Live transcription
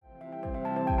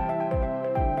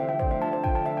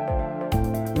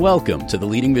Welcome to the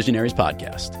Leading Visionaries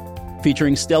podcast,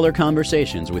 featuring stellar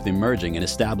conversations with emerging and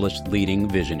established leading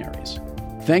visionaries.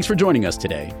 Thanks for joining us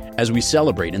today as we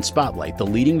celebrate and spotlight the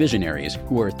leading visionaries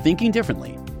who are thinking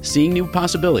differently, seeing new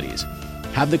possibilities,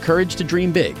 have the courage to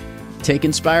dream big, take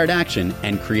inspired action,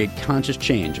 and create conscious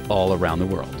change all around the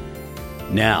world.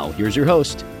 Now, here's your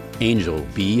host, Angel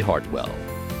B. Hartwell.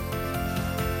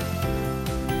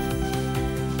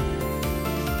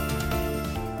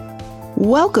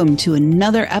 Welcome to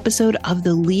another episode of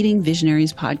the Leading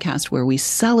Visionaries podcast, where we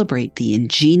celebrate the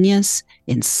ingenious,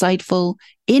 insightful,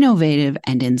 innovative,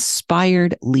 and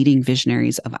inspired leading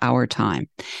visionaries of our time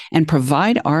and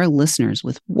provide our listeners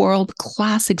with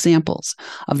world-class examples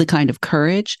of the kind of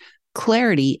courage,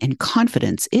 clarity, and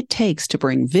confidence it takes to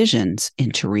bring visions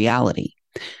into reality.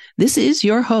 This is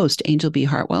your host, Angel B.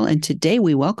 Hartwell, and today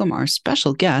we welcome our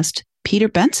special guest, Peter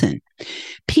Benson.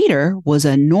 Peter was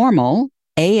a normal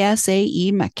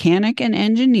ASAE mechanic and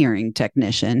engineering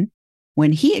technician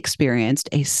when he experienced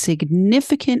a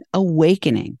significant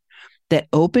awakening that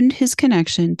opened his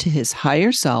connection to his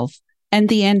higher self and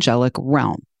the angelic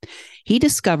realm. He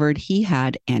discovered he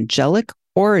had angelic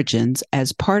origins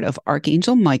as part of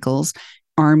Archangel Michael's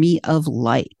Army of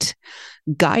Light.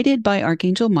 Guided by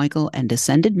Archangel Michael and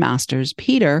Ascended Masters,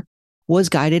 Peter was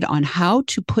guided on how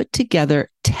to put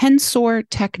together tensor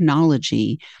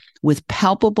technology with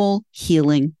palpable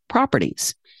healing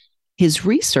properties. His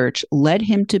research led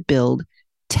him to build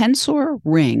tensor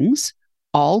rings,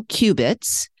 all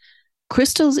qubits,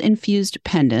 crystals-infused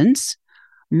pendants,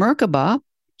 Merkaba,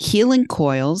 healing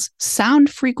coils, sound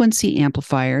frequency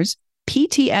amplifiers,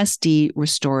 PTSD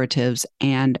restoratives,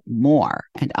 and more.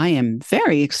 And I am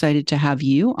very excited to have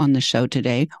you on the show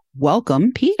today.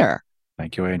 Welcome, Peter.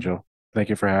 Thank you, Angel. Thank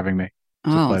you for having me.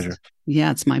 It's a pleasure.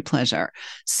 Yeah, it's my pleasure.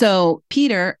 So,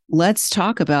 Peter, let's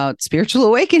talk about spiritual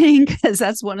awakening, because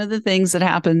that's one of the things that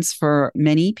happens for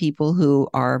many people who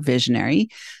are visionary.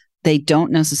 They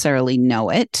don't necessarily know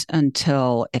it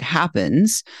until it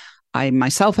happens. I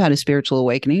myself had a spiritual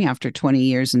awakening after 20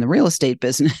 years in the real estate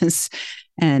business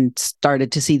and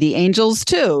started to see the angels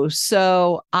too.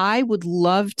 So I would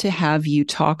love to have you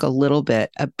talk a little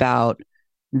bit about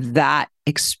that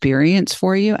experience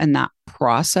for you and that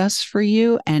process for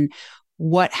you and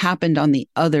what happened on the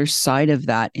other side of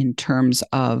that in terms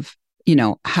of,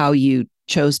 how you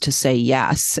chose to say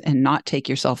yes and not take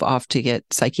yourself off to get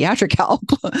psychiatric help,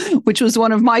 which was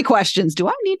one of my questions. Do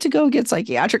I need to go get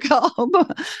psychiatric help?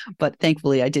 But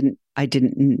thankfully I didn't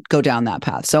go down that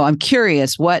path. So I'm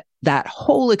curious what that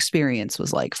whole experience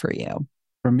was like for you.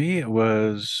 For me, it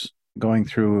was going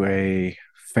through a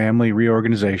family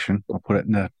reorganization. I'll put it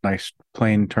in the nice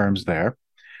plain terms there.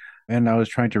 And I was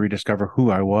trying to rediscover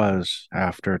who I was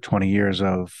after 20 years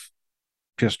of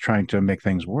just trying to make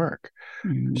things work.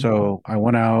 Mm-hmm. So I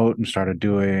went out and started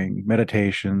doing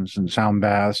meditations and sound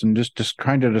baths and just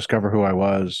trying to discover who I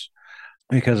was,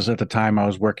 because at the time I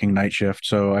was working night shift.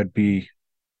 So I'd be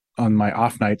on my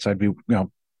off nights, I'd be,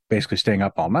 basically staying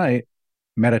up all night,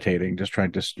 meditating, just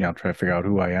trying to, try to figure out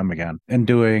who I am again, and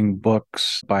doing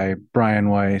books by Brian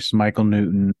Weiss, Michael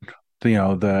Newton,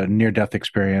 the near-death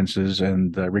experiences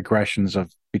and the regressions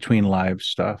of between lives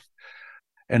stuff.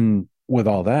 And with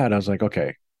all that, I was like,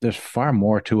 okay, there's far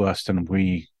more to us than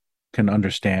we can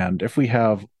understand. If we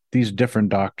have these different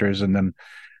doctors, and then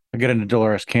I get into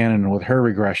Dolores Cannon with her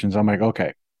regressions, I'm like,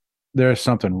 okay, there's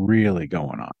something really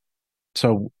going on.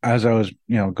 So as I was,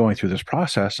 going through this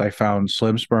process, I found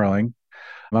Slim Sperling.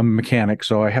 I'm a mechanic,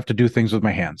 so I have to do things with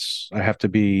my hands. I have to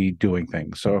be doing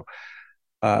things. So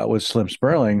with Slim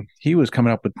Sperling, he was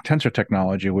coming up with tensor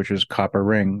technology, which is copper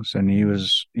rings, and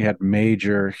he had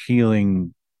major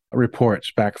healing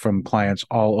reports back from clients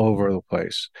all over the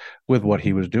place with what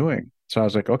he was doing. So I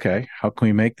was like, okay, how can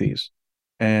we make these?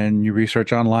 And you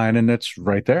research online, and it's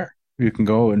right there. You can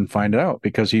go and find it out,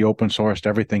 because he open sourced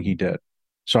everything he did.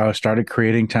 So I started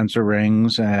creating tensor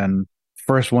rings, and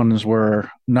first ones were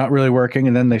not really working,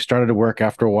 and then they started to work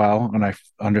after a while, and I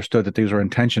understood that these were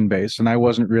intention-based, and I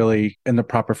wasn't really in the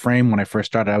proper frame when I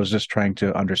first started. I was just trying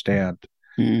to understand.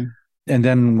 Mm. And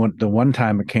then the one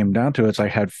time it came down to it, I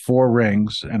had 4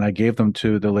 rings, and I gave them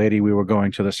to the lady we were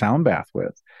going to the sound bath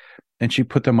with, and she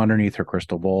put them underneath her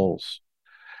crystal bowls.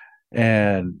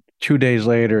 And 2 days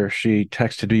later, she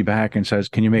texted me back and says,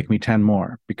 can you make me 10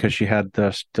 more? Because she had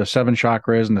the 7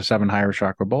 chakras and the 7 higher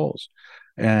chakra bowls.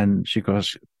 And she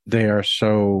goes, they are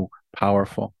so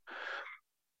powerful.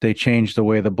 They changed the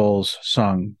way the bowls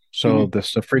sung. So the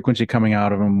frequency coming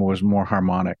out of them was more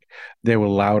harmonic. They were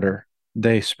louder.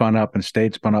 They spun up and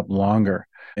stayed spun up longer.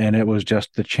 And it was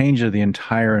just the change of the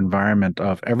entire environment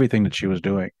of everything that she was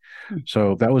doing.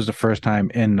 So that was the first time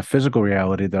in the physical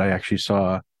reality that I actually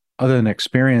saw other than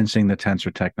experiencing the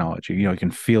tensor technology, you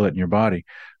can feel it in your body.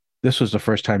 This was the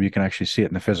first time you can actually see it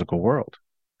in the physical world.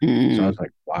 So I was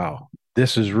like, wow,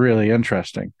 this is really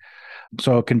interesting.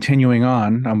 So continuing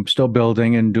on, I'm still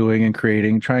building and doing and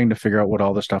creating, trying to figure out what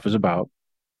all this stuff is about.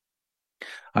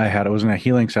 It was in a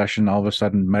healing session. All of a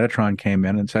sudden, Metatron came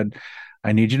in and said,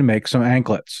 I need you to make some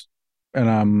anklets. And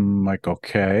I'm like,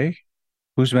 okay,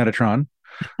 who's Metatron?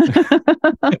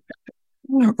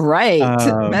 Right.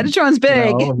 Metatron's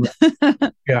big.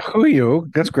 Yeah, who are you?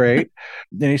 That's great.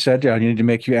 Then he said, yeah, I need to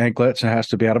make you anklets. It has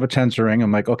to be out of a tensor ring.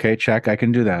 I'm like, okay, check. I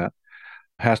can do that.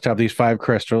 It has to have these 5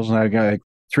 crystals. And I got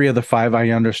 3 of the 5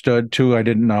 I understood. 2 I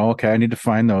didn't know. Okay, I need to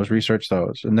find those, research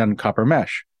those. And then copper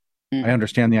mesh. I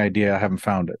understand the idea. I haven't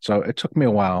found it. So it took me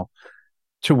a while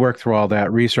to work through all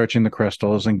that, researching the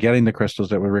crystals and getting the crystals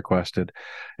that were requested,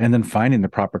 and then finding the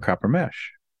proper copper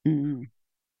mesh.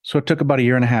 So it took about a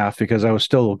year and a half because I was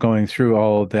still going through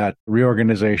all of that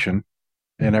reorganization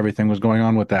and everything was going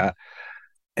on with that.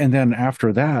 And then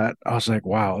after that, I was like,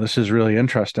 wow, this is really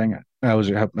interesting. I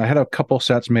had a couple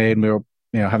sets made and we were,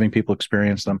 having people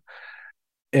experience them.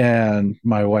 And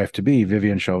my wife to be,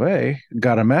 Vivian Chauvet,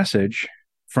 got a message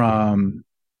from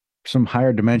some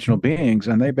higher dimensional beings.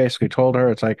 And they basically told her,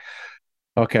 it's like,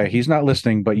 okay, he's not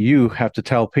listening, but you have to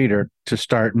tell Peter to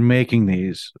start making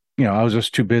these. I was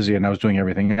just too busy and I was doing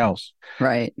everything else.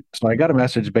 Right. So I got a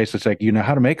message basically saying, you know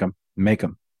how to make them, make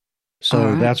them.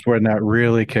 So that's when that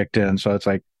really kicked in. So it's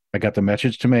like, I got the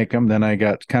message to make them. Then I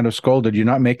got kind of scolded. You're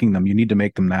not making them. You need to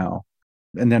make them now.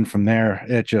 And then from there,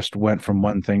 it just went from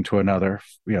one thing to another,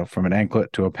 from an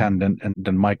anklet to a pendant. And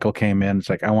then Michael came in. It's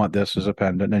like, I want this as a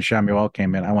pendant. And Shamuel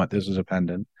came in. I want this as a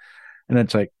pendant. And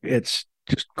it's like, it's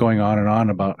just going on and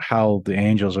on about how the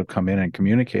angels have come in and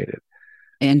communicated.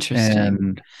 Interesting.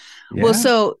 And, yeah. Well,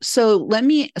 so let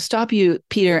me stop you,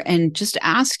 Peter, and just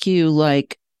ask you,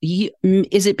 like,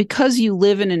 is it because you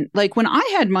live like when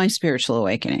I had my spiritual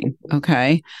awakening,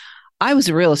 okay, I was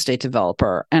a real estate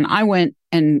developer and I went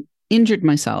and injured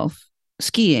myself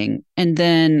skiing. And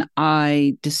then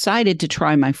I decided to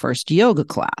try my first yoga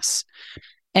class.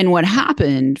 And what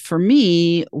happened for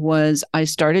me was I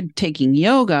started taking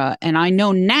yoga, and I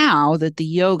know now that the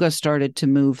yoga started to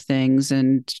move things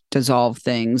and dissolve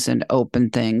things and open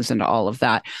things and all of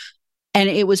that. And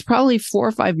it was probably 4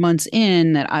 or 5 months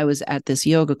in that I was at this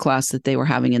yoga class that they were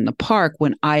having in the park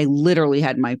when I literally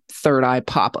had my third eye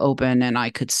pop open and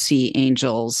I could see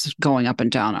angels going up and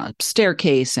down a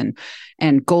staircase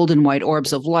and golden white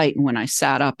orbs of light. And when I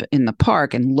sat up in the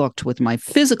park and looked with my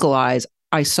physical eyes,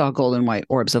 I saw golden white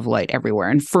orbs of light everywhere.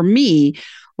 And for me,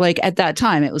 like at that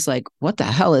time, it was like, what the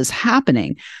hell is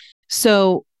happening?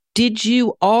 So did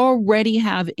you already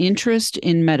have interest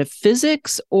in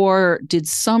metaphysics, or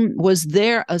was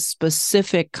there a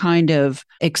specific kind of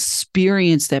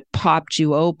experience that popped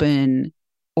you open?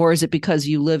 Or is it because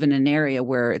you live in an area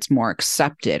where it's more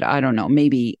accepted? I don't know,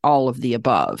 maybe all of the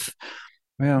above.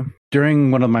 Yeah.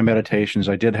 During one of my meditations,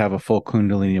 I did have a full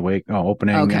Kundalini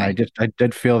opening. Okay. And I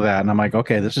did feel that. And I'm like,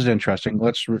 okay, this is interesting.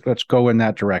 Let's go in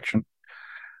that direction.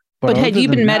 But had you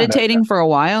been meditating for a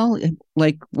while?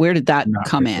 Like, where did that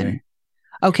come in?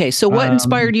 Okay. So what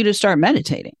inspired you to start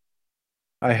meditating?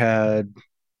 I had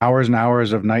hours and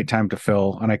hours of nighttime to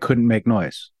fill and I couldn't make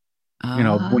noise.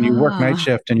 When you work night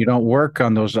shift and you don't work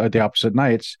on those the opposite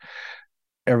nights,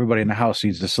 everybody in the house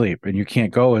needs to sleep and you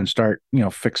can't go and start,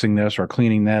 fixing this or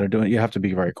cleaning that or doing it. You have to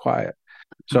be very quiet.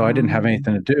 So I didn't have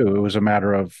anything to do. It was a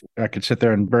matter of, I could sit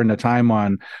there and burn the time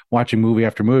on watching movie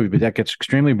after movie, but that gets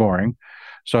extremely boring.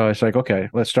 So I was like, okay,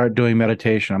 let's start doing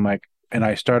meditation. I'm like, and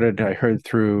I heard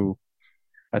through,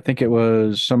 I think it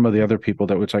was some of the other people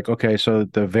that was like, okay, so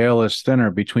the veil is thinner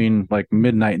between like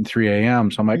midnight and 3 a.m.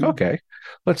 So I'm like, okay,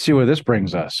 let's see where this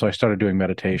brings us. So I started doing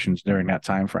meditations during that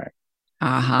time frame.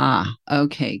 Aha.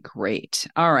 Okay, great.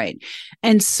 All right.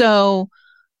 And so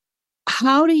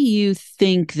how do you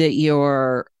think that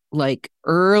your like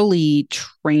early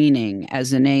training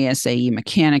as an ASAE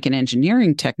mechanic and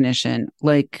engineering technician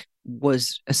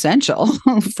was essential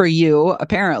for you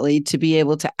apparently to be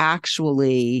able to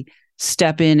actually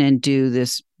step in and do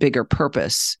this bigger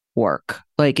purpose work?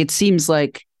 Like it seems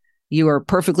like you are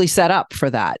perfectly set up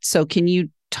for that. So can you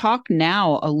talk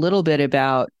now a little bit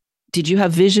about, did you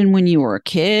have vision when you were a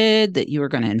kid that you were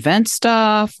going to invent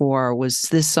stuff, or was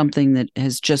this something that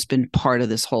has just been part of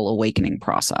this whole awakening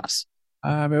process?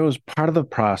 It was part of the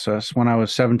process. When I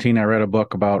was 17, I read a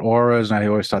book about auras, and I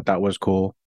always thought that was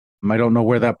cool. I don't know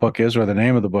where that book is or the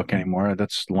name of the book anymore.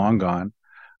 That's long gone.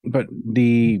 But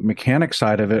the mechanic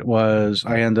side of it was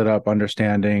I ended up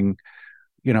understanding,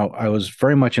 I was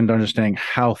very much into understanding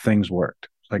how things worked.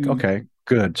 Like, okay,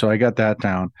 good. So I got that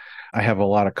down. I have a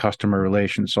lot of customer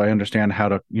relations, so I understand how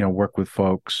to, work with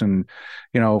folks and,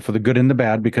 for the good and the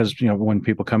bad, because, when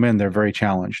people come in, they're very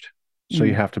challenged. So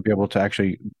you have to be able to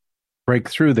actually break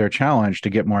through their challenge to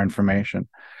get more information.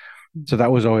 So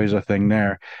that was always a thing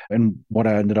there. And what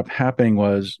ended up happening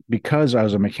was, because I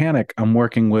was a mechanic, I'm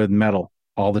working with metal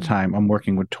all the time. I'm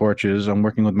working with torches. I'm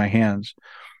working with my hands.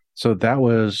 So that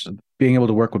was being able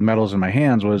to work with metals in my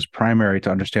hands was primary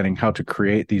to understanding how to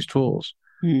create these tools.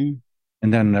 And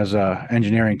then as a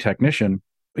engineering technician,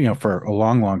 for a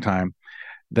long, long time,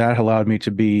 that allowed me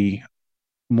to be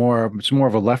it's more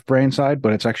of a left brain side,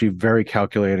 but it's actually very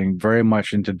calculating, very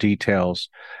much into details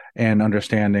and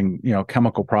understanding,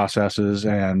 chemical processes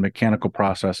and mechanical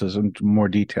processes in more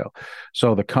detail.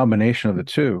 So the combination of the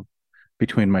two,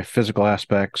 between my physical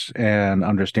aspects and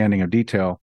understanding of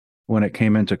detail, when it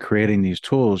came into creating these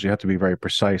tools, you have to be very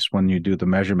precise when you do the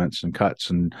measurements and cuts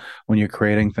and when you're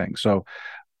creating things. So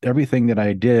everything that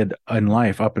I did in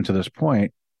life up until this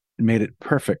point made it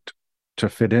perfect to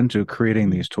fit into creating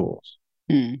these tools.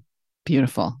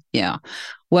 Beautiful. Yeah.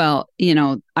 Well,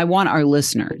 I want our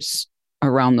listeners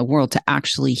around the world to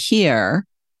actually hear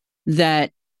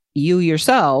that you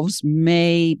yourselves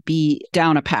may be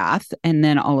down a path and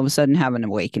then all of a sudden have an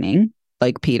awakening,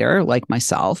 like Peter, like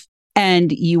myself.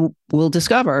 And you will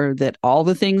discover that all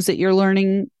the things that you're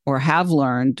learning or have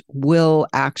learned will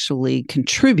actually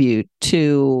contribute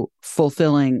to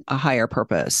fulfilling a higher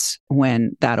purpose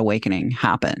when that awakening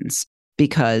happens,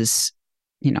 because,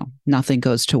 nothing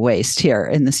goes to waste here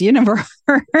in this universe.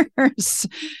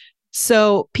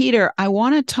 So, Peter, I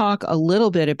want to talk a little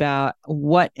bit about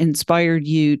what inspired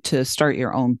you to start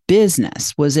your own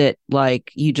business. Was it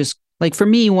like for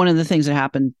me, one of the things that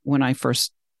happened when I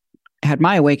first had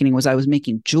my awakening was I was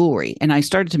making jewelry, and I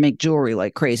started to make jewelry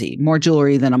like crazy, more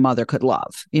jewelry than a mother could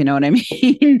love. You know what I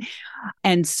mean?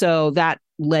 And so that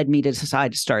led me to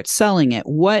decide to start selling it.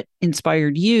 What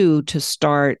inspired you to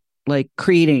start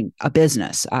creating a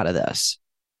business out of this?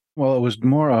 Well, it was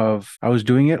more of, I was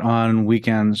doing it on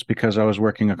weekends because I was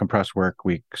working a compressed work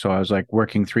week. So I was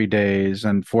working 3 days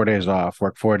and 4 days off,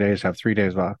 work 4 days, have 3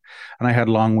 days off. And I had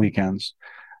long weekends,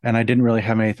 and I didn't really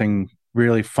have anything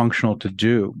really functional to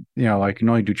do. I can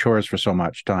only do chores for so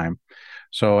much time.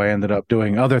 So I ended up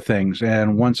doing other things.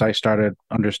 And once I started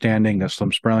understanding the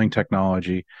slim spiraling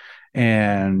technology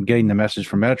and getting the message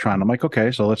from Metatron, I'm like,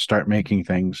 okay, so let's start making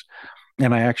things.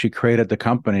 And I actually created the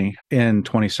company in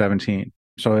 2017.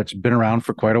 So it's been around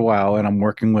for quite a while, and I'm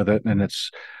working with it. And it's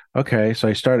okay. So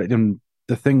I started, and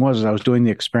the thing was, I was doing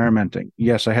the experimenting.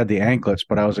 Yes, I had the anklets,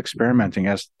 but I was experimenting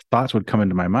as thoughts would come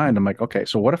into my mind. I'm like, okay,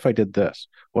 so what if I did this?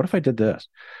 What if I did this?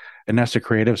 And that's the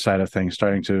creative side of things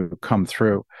starting to come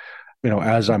through.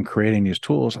 As I'm creating these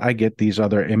tools, I get these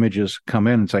other images come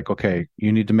in. It's like, okay,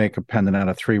 you need to make a pendant out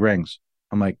of 3 rings.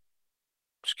 I'm like,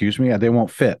 excuse me, they won't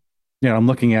fit. I'm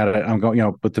looking at it, I'm going,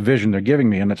 with the vision they're giving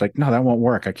me, and it's like, no, that won't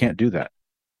work. I can't do that.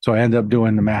 So I end up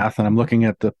doing the math, and I'm looking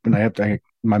at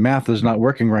my math is not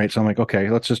working right. So I'm like, okay,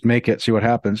 let's just make it, see what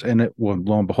happens. And lo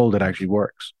and behold, it actually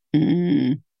works.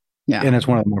 Yeah. And it's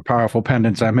one of the more powerful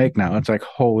pendants I make now. It's like,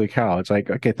 holy cow. It's like,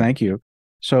 okay, thank you.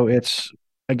 So it's,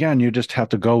 again, you just have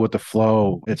to go with the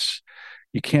flow.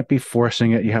 You can't be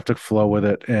forcing it. You have to flow with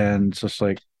it. And it's just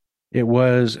like, it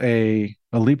was a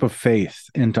leap of faith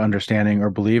into understanding or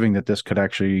believing that this could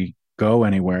actually go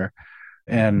anywhere.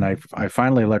 And I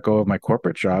finally let go of my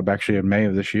corporate job actually in May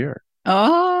of this year.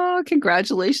 Oh,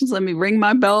 congratulations. Let me ring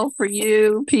my bell for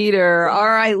you, Peter. All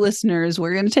right, listeners,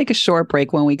 we're going to take a short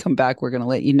break. When we come back, we're going to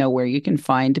let you know where you can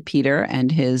find Peter and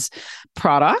his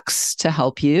products to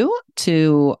help you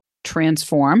to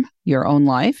transform your own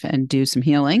life and do some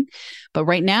healing. But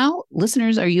right now,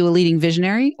 listeners, are you a leading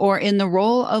visionary or in the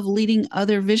role of leading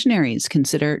other visionaries?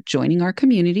 Consider joining our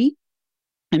community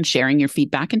and sharing your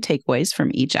feedback and takeaways from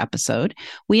each episode.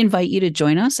 We invite you to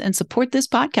join us and support this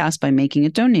podcast by making a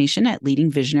donation at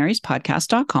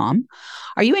leadingvisionariespodcast.com.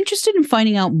 Are you interested in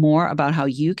finding out more about how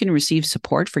you can receive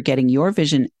support for getting your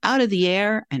vision out of the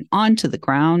air and onto the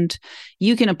ground?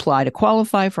 You can apply to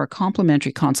qualify for a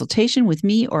complimentary consultation with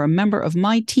me or a member of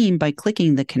my team by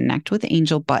clicking the Connect with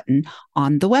Angel button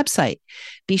on the website.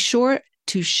 Be sure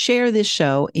to share this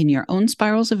show in your own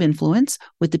spirals of influence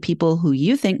with the people who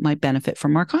you think might benefit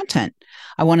from our content.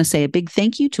 I want to say a big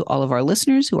thank you to all of our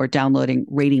listeners who are downloading,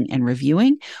 rating, and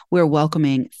reviewing. We're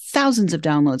welcoming thousands of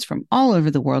downloads from all over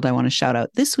the world. I want to shout out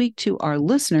this week to our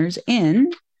listeners we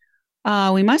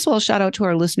might as well shout out to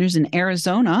our listeners in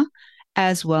Arizona,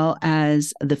 as well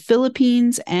as the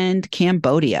Philippines and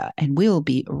Cambodia. And we'll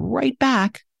be right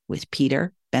back with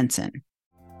Peter Benson.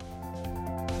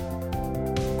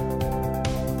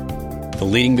 The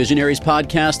Leading Visionaries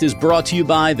podcast is brought to you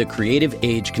by the Creative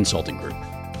Age Consulting Group.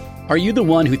 Are you the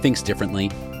one who thinks differently,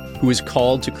 who is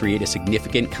called to create a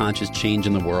significant conscious change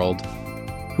in the world,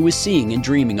 who is seeing and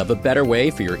dreaming of a better way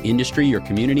for your industry, your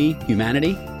community,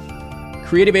 humanity?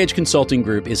 Creative Age Consulting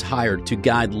Group is hired to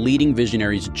guide leading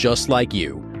visionaries just like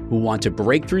you who want to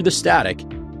break through the static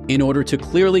in order to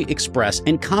clearly express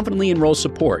and confidently enroll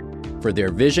support for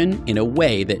their vision in a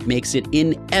way that makes it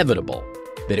inevitable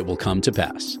that it will come to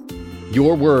pass.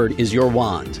 Your word is your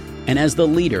wand, and as the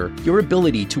leader, your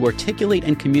ability to articulate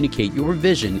and communicate your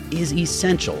vision is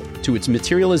essential to its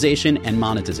materialization and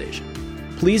monetization.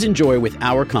 Please enjoy with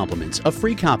our compliments a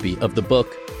free copy of the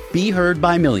book, Be Heard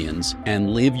by Millions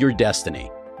and Live Your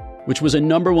Destiny, which was a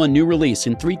 #1 new release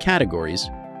in 3 categories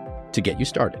to get you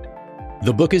started.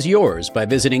 The book is yours by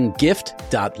visiting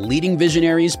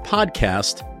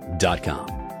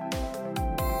gift.leadingvisionariespodcast.com.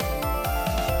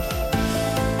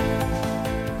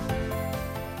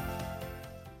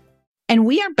 And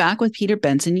we are back with Peter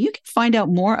Benson. You can find out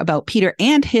more about Peter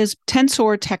and his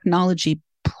Tensor technology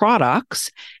products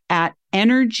at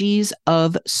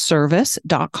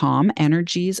energiesofservice.com,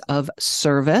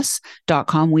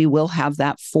 energiesofservice.com. We will have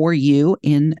that for you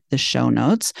in the show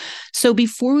notes. So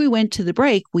before we went to the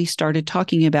break, we started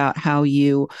talking about how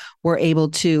you were able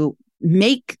to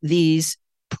make these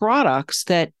products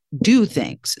that do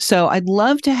things. So I'd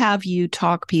love to have you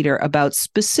talk, Peter, about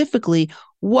specifically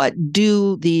what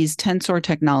do these Tensor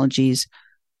technologies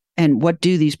and what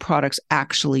do these products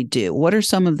actually do? What are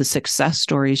some of the success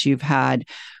stories you've had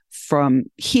from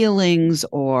healings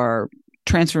or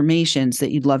transformations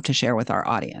that you'd love to share with our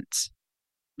audience?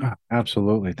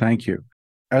 Absolutely. Thank you.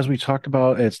 As we talked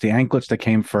about, it's the anklets that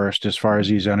came first as far as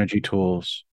these energy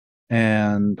tools.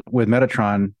 And with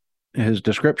Metatron, his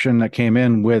description that came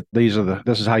in with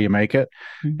this is how you make it.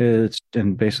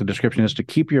 And basically the description is to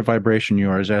keep your vibration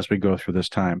yours as we go through this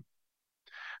time.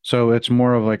 So it's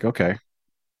more of like, okay,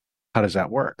 how does that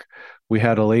work? We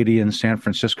had a lady in San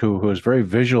Francisco who was very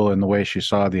visual in the way she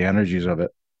saw the energies of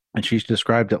it. And she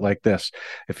described it like this.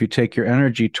 If you take your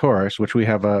energy torus, which we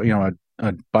have a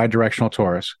bidirectional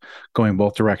torus going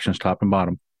both directions, top and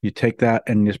bottom, you take that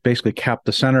and just basically cap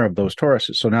the center of those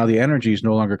toruses. So now the energy is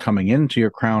no longer coming into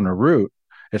your crown or root.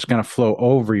 It's going to flow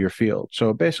over your field. So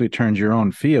it basically turns your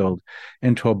own field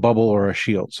into a bubble or a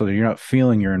shield so that you're not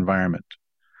feeling your environment.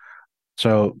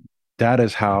 So that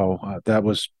is how it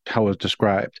was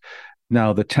described.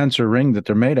 Now, the tensor ring that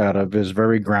they're made out of is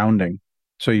very grounding.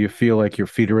 So you feel like your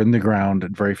feet are in the ground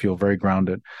and feel very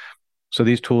grounded. So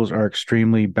these tools are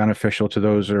extremely beneficial to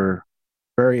those that are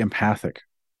very empathic,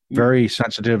 very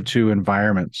sensitive to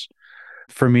environments.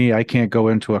 For me, I can't go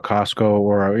into a Costco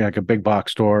or like a big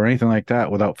box store or anything like that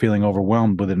without feeling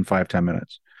overwhelmed within 5-10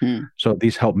 minutes. So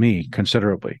these help me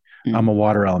considerably. I'm a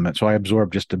water element, so I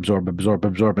absorb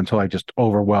until I just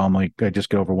overwhelm. Like I just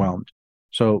get overwhelmed.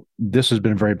 So this has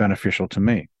been very beneficial to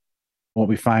me. What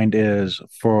we find is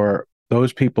for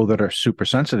those people that are super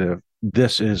sensitive,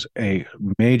 this is a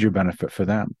major benefit for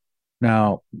them.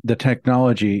 Now, the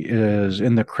technology is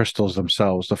in the crystals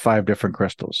themselves, the 5 different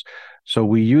crystals. So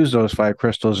we use those 5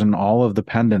 crystals in all of the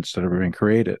pendants that are being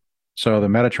created. So the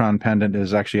Metatron pendant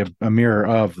is actually a mirror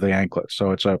of the anklet.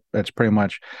 So it's pretty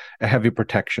much a heavy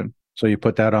protection. So you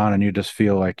put that on and you just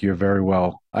feel like you're very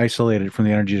well isolated from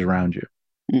the energies around you.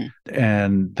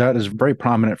 And that is very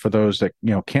prominent for those that,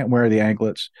 can't wear the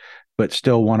anklets, but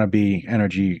still want to be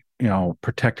energy,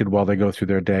 protected while they go through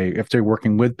their day. If they're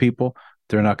working with people,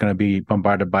 they're not going to be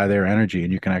bombarded by their energy,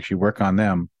 and you can actually work on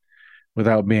them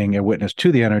without being a witness to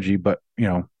the energy, but,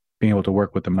 being able to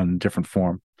work with them in a different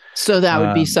form. So that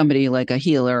would be somebody like a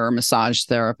healer or massage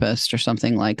therapist or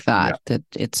something like that, that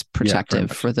it's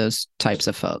protective for those types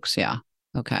of folks. Yeah.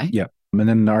 Okay. Yeah. And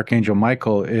then Archangel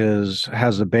Michael has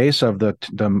the base of the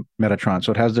Metatron.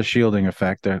 So it has the shielding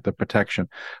effect, the protection,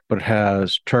 but it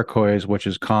has turquoise, which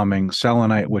is calming,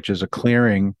 selenite, which is a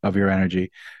clearing of your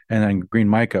energy, and then green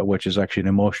mica, which is actually an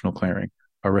emotional clearing,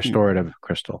 a restorative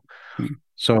crystal.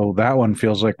 So that one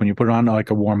feels like when you put it on like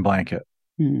a warm blanket.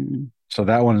 So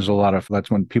that one is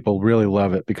that's when people really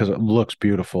love it because it looks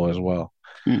beautiful as well.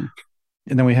 And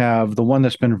then we have the one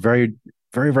that's been very,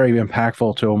 very, very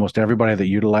impactful to almost everybody that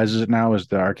utilizes it now is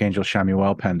the Archangel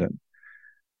Chamuel pendant.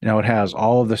 It has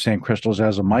all of the same crystals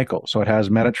as a Michael. So it has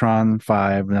Metatron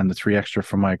 5 and then the 3 extra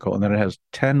for Michael. And then it has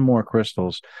 10 more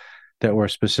crystals that were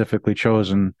specifically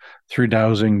chosen through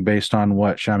dowsing based on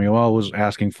what Chamuel was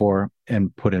asking for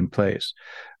and put in place.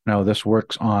 Now, this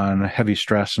works on heavy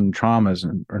stress and traumas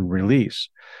and release.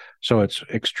 So it's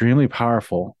extremely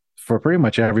powerful for pretty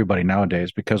much everybody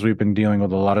nowadays because we've been dealing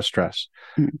with a lot of stress.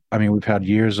 I mean, we've had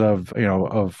years of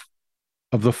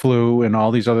of the flu and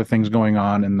all these other things going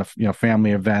on, and the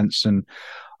family events and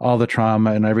all the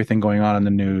trauma and everything going on in the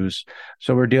news.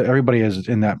 So everybody is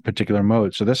in that particular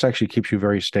mode. So this actually keeps you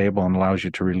very stable and allows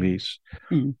you to release.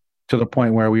 Mm. To the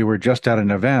point where we were just at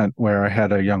an event where I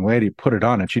had a young lady put it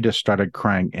on and she just started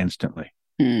crying instantly.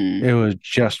 Mm. It was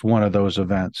just one of those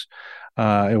events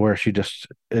where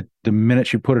the minute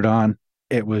she put it on,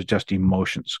 it was just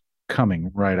emotions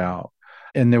coming right out.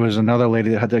 And there was another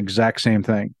lady that had the exact same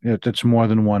thing. It's more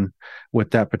than one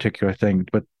with that particular thing.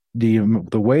 But the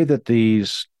way that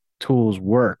these tools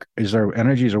work is their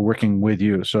energies are working with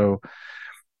you. So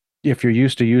if you're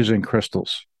used to using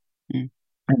crystals,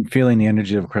 and feeling the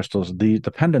energy of crystals, the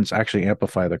pendants actually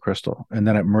amplify the crystal, and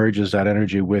then it merges that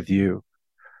energy with you.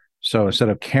 So instead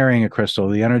of carrying a crystal,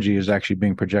 the energy is actually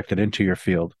being projected into your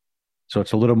field. So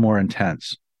it's a little more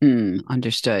intense.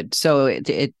 Understood. So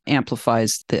it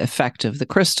amplifies the effect of the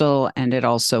crystal, and it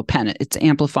also it's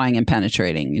amplifying and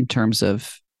penetrating in terms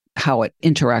of how it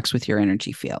interacts with your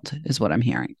energy field, is what I'm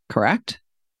hearing. Correct?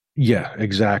 Yeah,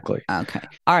 exactly. Okay.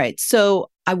 All right. So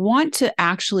I want to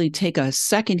actually take a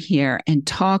second here and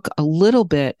talk a little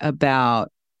bit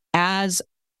about, as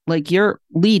like you're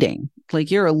leading, like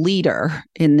you're a leader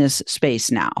in this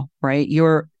space now, right?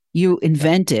 You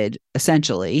invented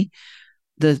essentially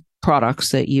the products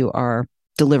that you are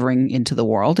delivering into the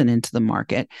world and into the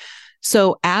market.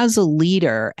 So as a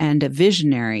leader and a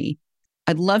visionary,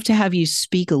 I'd love to have you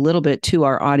speak a little bit to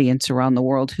our audience around the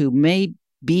world who may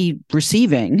be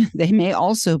receiving, they may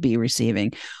also be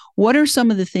receiving. What are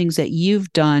some of the things that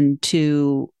you've done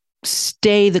to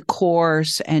stay the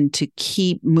course and to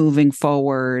keep moving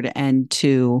forward and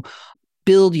to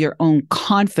build your own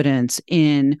confidence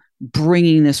in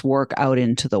bringing this work out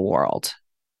into the world?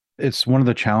 It's one of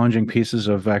the challenging pieces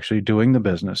of actually doing the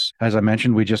business. As I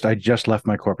mentioned, I just left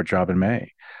my corporate job in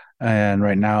May. And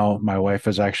right now my wife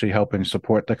is actually helping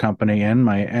support the company and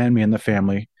me and the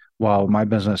family while my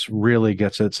business really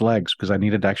gets its legs, because I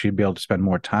needed to actually be able to spend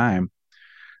more time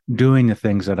doing the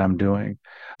things that I'm doing.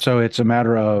 So it's a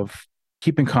matter of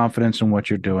keeping confidence in what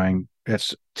you're doing.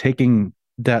 It's taking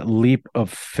that leap of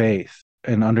faith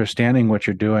and understanding what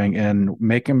you're doing, and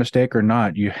make a mistake or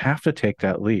not, you have to take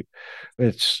that leap.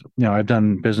 I've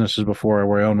done businesses before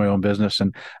where I own my own business,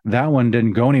 and that one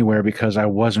didn't go anywhere because I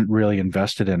wasn't really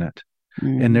invested in it.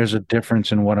 And there's a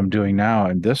difference in what I'm doing now.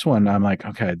 And this one, I'm like,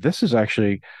 okay, this is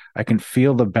actually, I can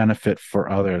feel the benefit for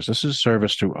others. This is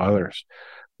service to others.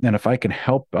 And if I can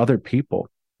help other people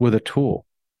with a tool,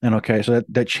 and okay, so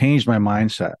that changed my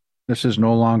mindset. This is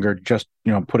no longer just,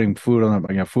 putting food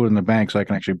in the bank so I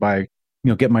can actually buy,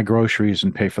 get my groceries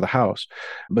and pay for the house.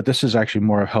 But this is actually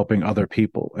more of helping other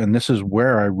people. And this is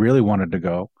where I really wanted to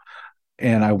go.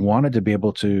 And I wanted to be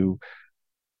able to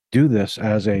do this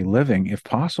as a living if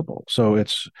possible. So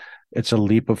it's a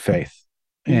leap of faith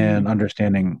and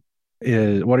understanding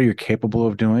what are you capable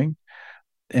of doing.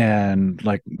 And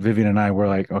like Vivian and I were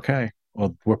like, okay,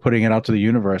 well, we're putting it out to the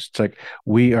universe. It's like,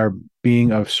 we are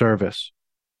being of service.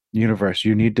 Universe,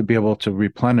 you need to be able to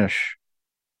replenish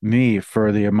me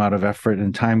for the amount of effort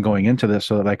and time going into this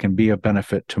so that I can be a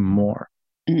benefit to more.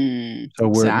 So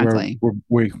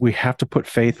we have to put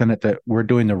faith in it that we're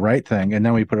doing the right thing, and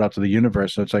then we put it out to the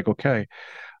universe. So it's like, okay,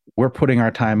 we're putting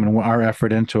our time and our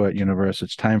effort into it, universe.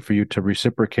 It's time for you to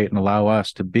reciprocate and allow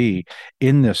us to be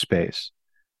in this space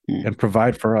and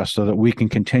provide for us so that we can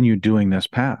continue doing this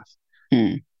path.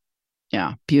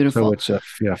 Yeah, beautiful. So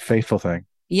it's a faithful thing.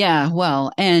 Yeah,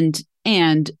 well, and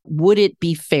would it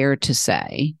be fair to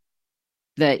say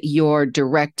that your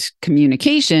direct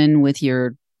communication with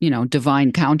your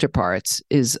divine counterparts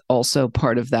is also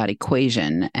part of that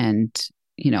equation? And,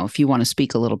 if you want to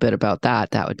speak a little bit about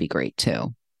that, that would be great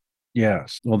too.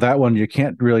 Yes. Well, that one, you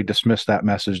can't really dismiss that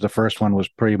message. The first one was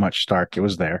pretty much stark. It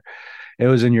was there. It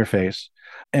was in your face.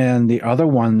 And the other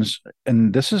ones,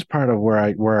 and this is part of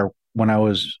where when I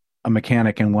was a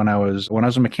mechanic, and when I was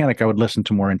a mechanic, I would listen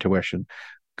to more intuition.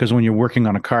 Because when you're working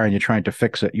on a car and you're trying to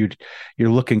fix it, you're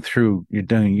looking through, you're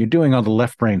doing all the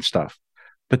left brain stuff.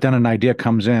 But then an idea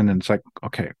comes in and it's like,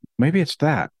 okay, maybe it's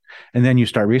that. And then you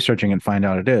start researching and find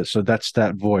out it is. So that's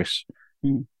that voice.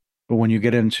 But when you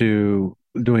get into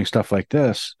doing stuff like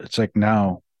this, it's like,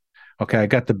 now, okay, I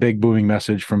got the big booming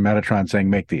message from Metatron saying,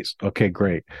 make these. Okay,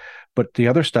 great. But the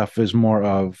other stuff is more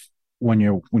of when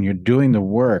you're doing the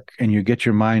work and you get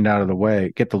your mind out of the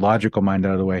way, get the logical mind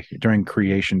out of the way during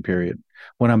creation period,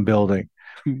 when I'm building,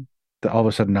 all of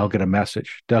a sudden I'll get a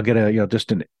message. They'll get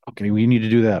okay, we need to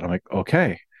do that. I'm like,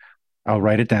 okay, I'll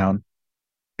write it down,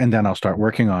 and then I'll start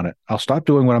working on it. I'll stop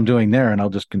doing what I'm doing there, and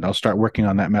I'll start working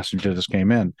on that message that just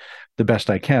came in the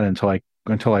best I can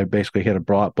until I basically hit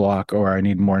a block or I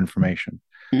need more information.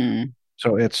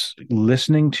 So it's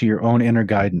listening to your own inner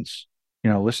guidance,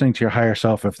 listening to your higher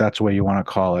self, if that's the way you want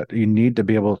to call it. You need to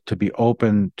be able to be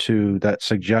open to that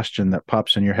suggestion that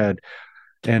pops in your head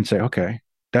and say, okay,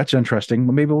 that's interesting.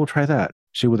 Well, maybe we'll try that,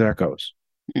 see where that goes.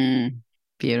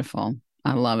 Beautiful.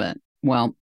 I love it.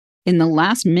 Well, in the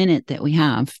last minute that we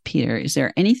have, Peter, is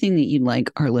there anything that you'd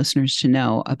like our listeners to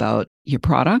know about your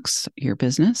products, your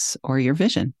business, or your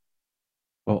vision?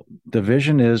 Well, the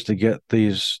vision is to get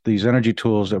these energy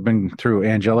tools that have been through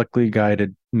angelically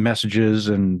guided messages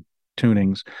and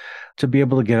tunings to be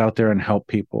able to get out there and help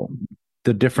people.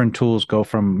 The different tools go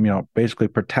from, basically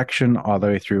protection all the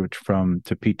way through to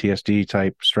PTSD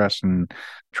type stress and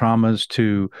traumas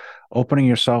to opening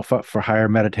yourself up for higher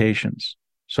meditations.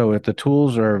 So if the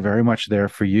tools are very much there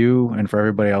for you and for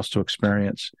everybody else to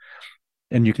experience.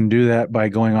 And you can do that by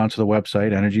going onto the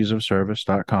website,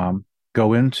 energiesofservice.com,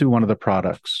 go into one of the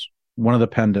products, one of the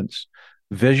pendants,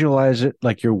 visualize it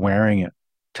like you're wearing it,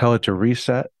 tell it to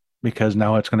reset because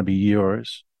now it's going to be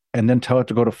yours. And then tell it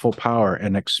to go to full power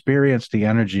and experience the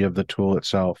energy of the tool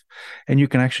itself. And you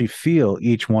can actually feel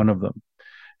each one of them.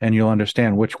 And you'll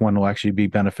understand which one will actually be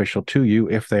beneficial to you,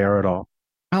 if they are at all.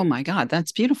 Oh my God,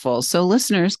 that's beautiful. So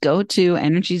listeners, go to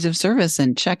Energies of Service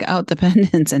and check out the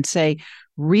pendants and say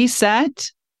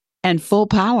reset and full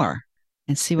power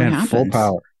and see what happens. Full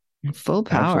power. Full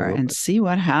power. Absolutely. And see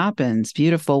what happens.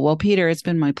 Beautiful. Well, Peter, it's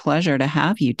been my pleasure to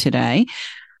have you today.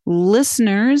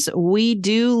 Listeners, we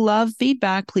do love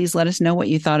feedback. Please let us know what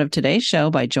you thought of today's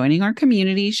show by joining our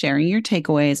community, sharing your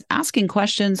takeaways, asking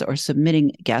questions, or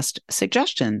submitting guest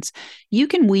suggestions. You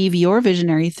can weave your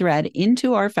visionary thread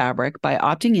into our fabric by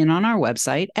opting in on our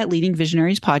website at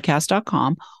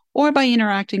leadingvisionariespodcast.com or by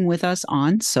interacting with us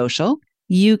on social.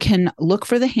 You can look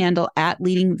for the handle at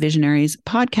Leading Visionaries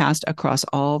Podcast across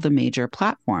all the major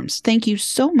platforms. Thank you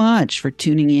so much for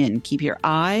tuning in. Keep your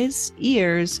eyes,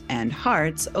 ears, and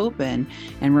hearts open.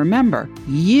 And remember,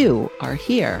 you are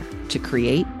here to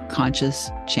create conscious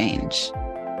change.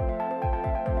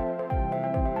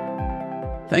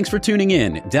 Thanks for tuning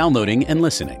in, downloading, and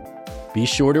listening. Be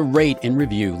sure to rate and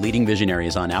review Leading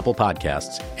Visionaries on Apple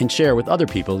Podcasts and share with other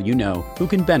people you know who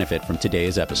can benefit from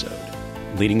today's episode.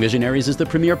 Leading Visionaries is the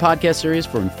premier podcast series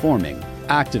for informing,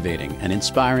 activating, and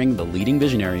inspiring the leading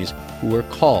visionaries who are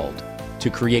called to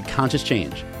create conscious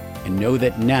change and know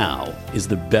that now is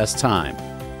the best time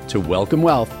to welcome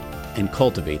wealth and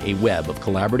cultivate a web of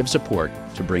collaborative support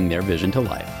to bring their vision to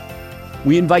life.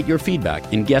 We invite your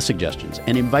feedback and guest suggestions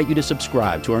and invite you to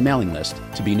subscribe to our mailing list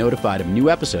to be notified of new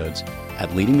episodes at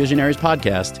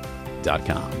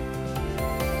leadingvisionariespodcast.com.